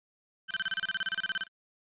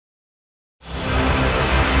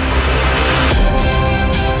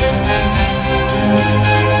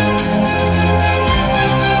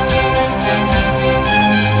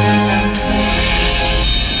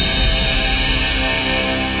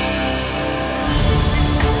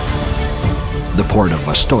The port of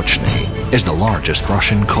Vostochniy is the largest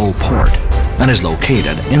Russian coal port and is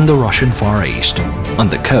located in the Russian Far East, on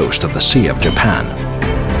the coast of the Sea of Japan.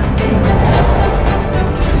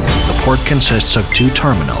 The port consists of two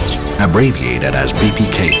terminals, abbreviated as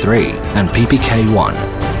PPK3 and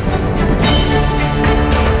PPK1.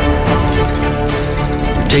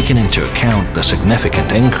 Taking into account the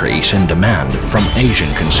significant increase in demand from Asian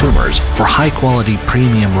consumers for high-quality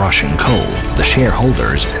premium Russian coal, the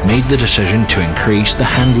shareholders made the decision to increase the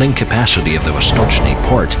handling capacity of the Vostochniy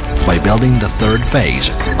port by building the third phase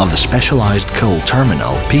of the specialized coal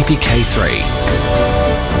terminal PPK3.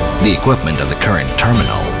 The equipment of the current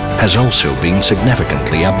terminal has also been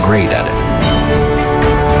significantly upgraded.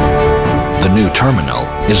 The new terminal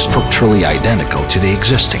is structurally identical to the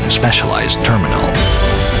existing specialized terminal.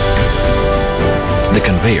 The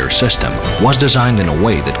conveyor system was designed in a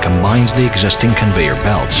way that combines the existing conveyor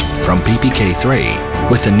belts from PPK3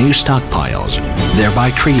 with the new stockpiles, thereby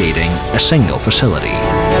creating a single facility.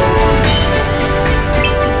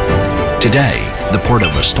 Today, the port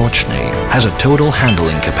of Vostochniy has a total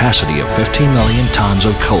handling capacity of 50 million tons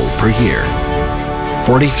of coal per year.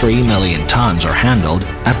 43 million tons are handled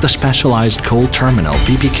at the specialized coal terminal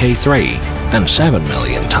PPK3 and 7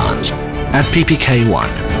 million tons at PPK1.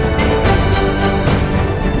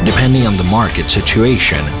 Depending on the market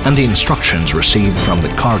situation and the instructions received from the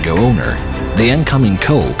cargo owner, the incoming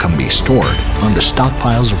coal can be stored on the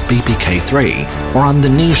stockpiles of PPK3 or on the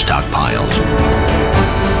new stockpiles.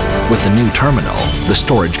 With the new terminal, the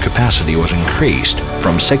storage capacity was increased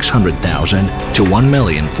from 600,000 to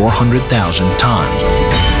 1,400,000 tons.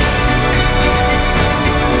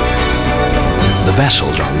 The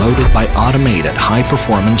vessels are loaded by automated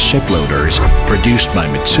high-performance shiploaders produced by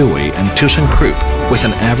Mitsui and ThyssenKrupp with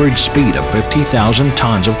an average speed of 50,000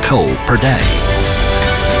 tons of coal per day.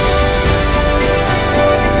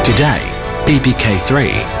 Today,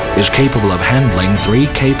 PPK3 is capable of handling 3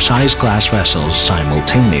 Cape-size class vessels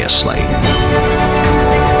simultaneously.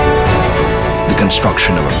 The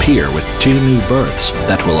construction of a pier with 2 new berths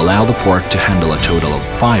that will allow the port to handle a total of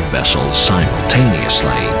 5 vessels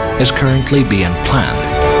simultaneously is currently being planned.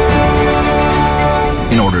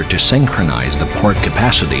 In order to synchronize the port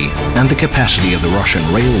capacity and the capacity of the Russian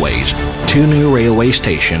railways, 2 new railway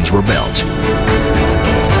stations were built.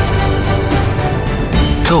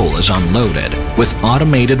 Coal is unloaded with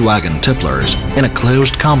automated wagon tipplers in a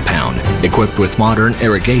closed compound equipped with modern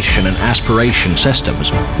irrigation and aspiration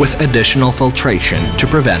systems with additional filtration to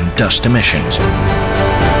prevent dust emissions.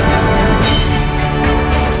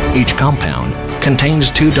 Each compound contains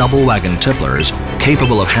 2 double wagon tipplers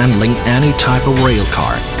capable of handling any type of rail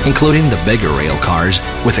car, including the bigger rail cars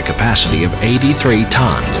with a capacity of 83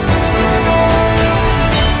 tons.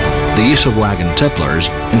 The use of wagon tipplers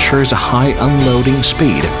ensures a high unloading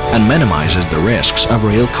speed and minimizes the risks of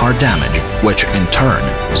rail car damage, which in turn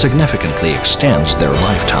significantly extends their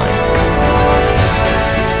lifetime.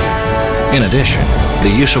 In addition, the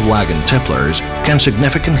use of wagon tipplers can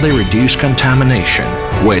significantly reduce contamination,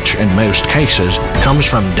 which in most cases comes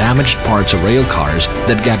from damaged parts of rail cars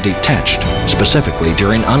that get detached, specifically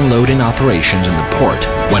during unloading operations in the port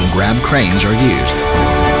when grab cranes are used.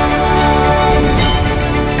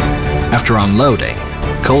 After unloading,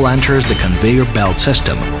 coal enters the conveyor belt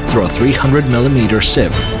system through a 300mm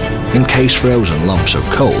sieve. In case frozen lumps of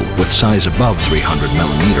coal with size above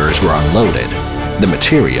 300mm were unloaded, the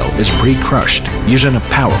material is pre-crushed using a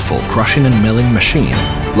powerful crushing and milling machine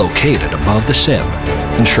located above the sieve,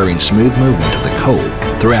 ensuring smooth movement of the coal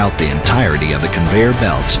throughout the entirety of the conveyor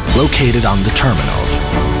belts located on the terminals.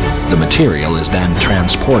 The material is then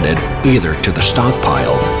transported either to the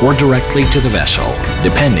stockpile or directly to the vessel,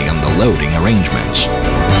 depending on the loading arrangements.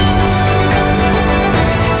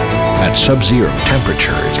 At sub-zero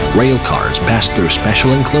temperatures, rail cars pass through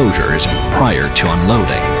special enclosures prior to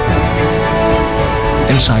unloading.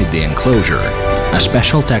 Inside the enclosure, a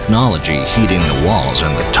special technology heating the walls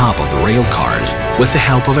and the top of the rail cars with the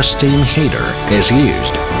help of a steam heater is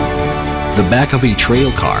used. The back of each rail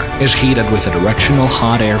car is heated with a directional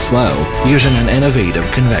hot air flow using an innovative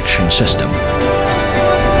convection system.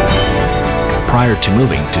 Prior to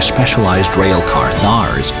moving to specialized rail car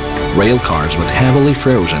thawers, rail cars with heavily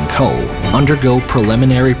frozen coal undergo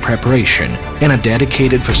preliminary preparation in a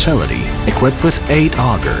dedicated facility equipped with 8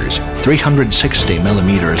 augers,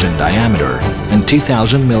 360mm in diameter and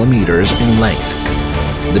 2000mm in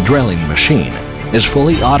length. The drilling machine is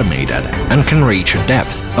fully automated and can reach a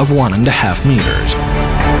depth of 1.5 meters.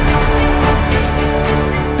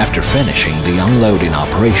 After finishing the unloading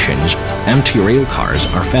operations, empty rail cars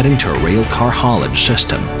are fed into a rail car haulage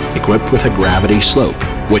system equipped with a gravity slope,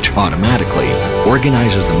 which automatically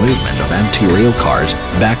organizes the movement of empty rail cars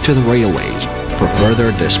back to the railways for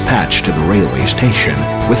further dispatch to the railway station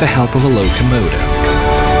with the help of a locomotive.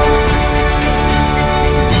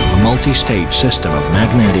 A multi-stage system of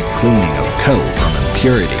magnetic cleaning of coal from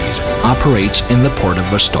impurities operates in the port of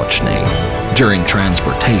Vostochniy. During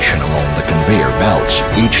transportation along the conveyor belts,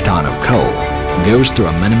 each ton of coal goes through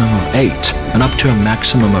a minimum of 8 and up to a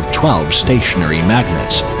maximum of 12 stationary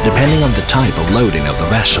magnets, depending on the type of loading of the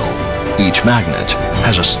vessel. Each magnet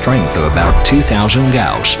has a strength of about 2,000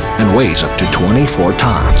 Gauss and weighs up to 24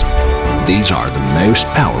 tons. These are the most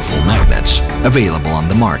powerful magnets available on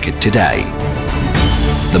the market today.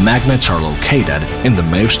 The magnets are located in the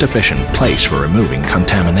most efficient place for removing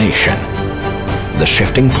contamination: the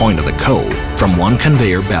shifting point of the coal from one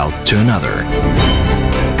conveyor belt to another.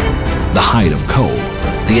 The height of coal,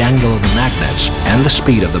 the angle of the magnets, and the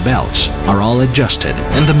speed of the belts are all adjusted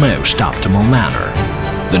in the most optimal manner.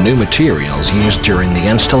 The new materials used during the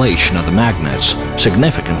installation of the magnets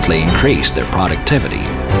significantly increased their productivity.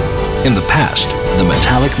 In the past, the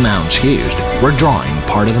metallic mounts used were drawing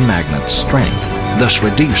part of the magnet's strength, thus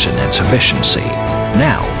reducing its efficiency.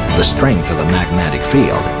 Now, the strength of the magnetic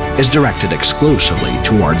field is directed exclusively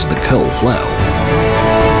towards the coal flow.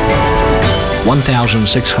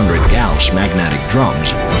 1,600 Gauss magnetic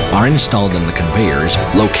drums are installed in the conveyors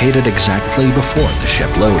located exactly before the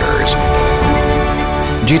ship loaders.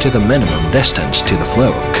 Due to the minimum distance to the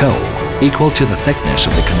flow of coal, equal to the thickness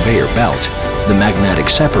of the conveyor belt, the magnetic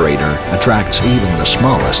separator attracts even the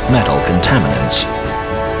smallest metal contaminants.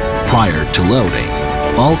 Prior to loading,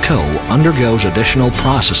 all coal undergoes additional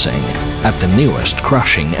processing at the newest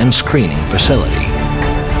crushing and screening facility.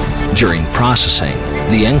 During processing,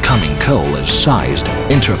 the incoming coal is sized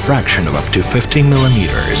into a fraction of up to 50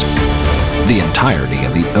 millimeters. The entirety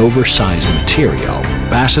of the oversized material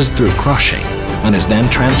passes through crushing and is then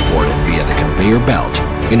transported via the conveyor belt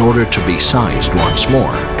in order to be sized once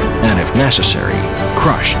more, and if necessary,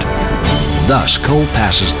 crushed. Thus, coal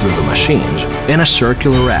passes through the machines in a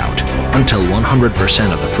circular route until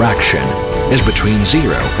 100% of the fraction is between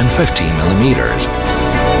 0 and 50 millimeters.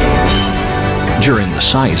 During the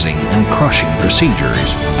sizing and crushing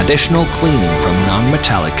procedures, additional cleaning from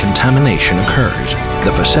non-metallic contamination occurs.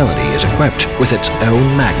 The facility is equipped with its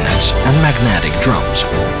own magnets and magnetic drums.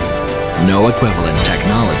 No equivalent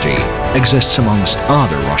technology exists amongst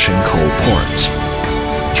other Russian coal ports.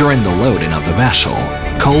 During the loading of the vessel,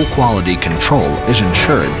 coal quality control is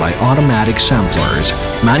ensured by automatic samplers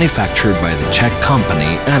manufactured by the Czech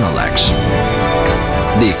company Analex.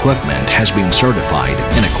 The equipment has been certified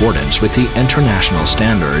in accordance with the international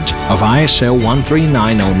standards of ISO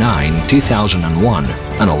 13909-2001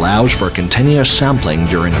 and allows for continuous sampling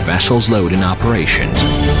during a vessel's loading operations.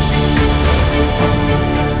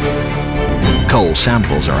 Coal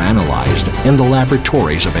samples are analyzed in the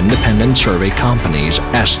laboratories of independent survey companies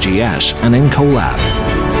SGS and Incolab.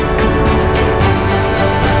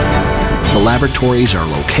 The laboratories are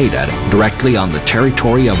located directly on the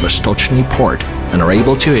territory of Vostochniy port and are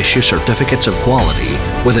able to issue certificates of quality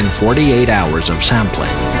within 48 hours of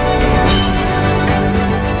sampling.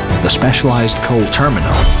 The specialized coal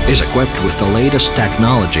terminal is equipped with the latest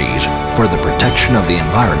technologies for the protection of the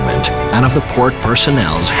environment and of the port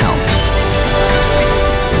personnel's health.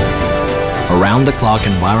 Around-the-clock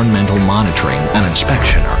environmental monitoring and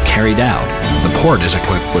inspection are carried out. The port is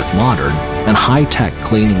equipped with modern and high-tech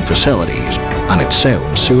cleaning facilities and its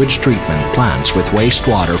own sewage treatment plants with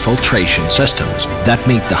wastewater filtration systems that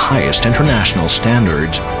meet the highest international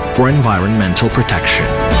standards for environmental protection.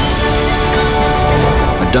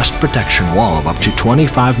 A dust protection wall of up to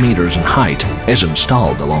 25 meters in height is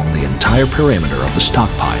installed along the entire perimeter of the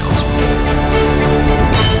stockpiles.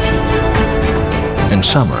 In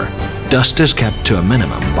summer, dust is kept to a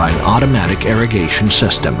minimum by an automatic irrigation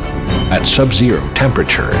system. At sub-zero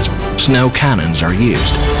temperatures, snow cannons are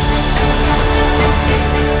used.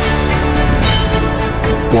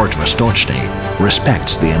 Port Vostochniy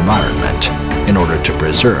respects the environment. In order to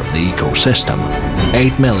preserve the ecosystem,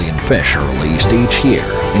 8 million fish are released each year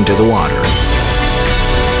into the water.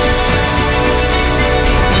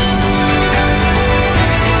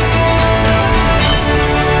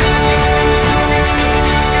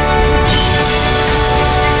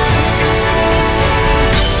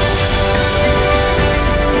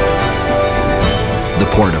 The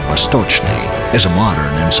Port of Vostochniy is a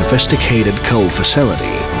modern and sophisticated coal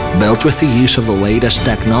facility built with the use of the latest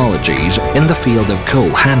technologies in the field of coal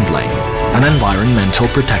handling and environmental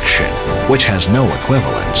protection, which has no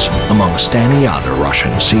equivalence amongst any other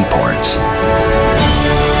Russian seaports.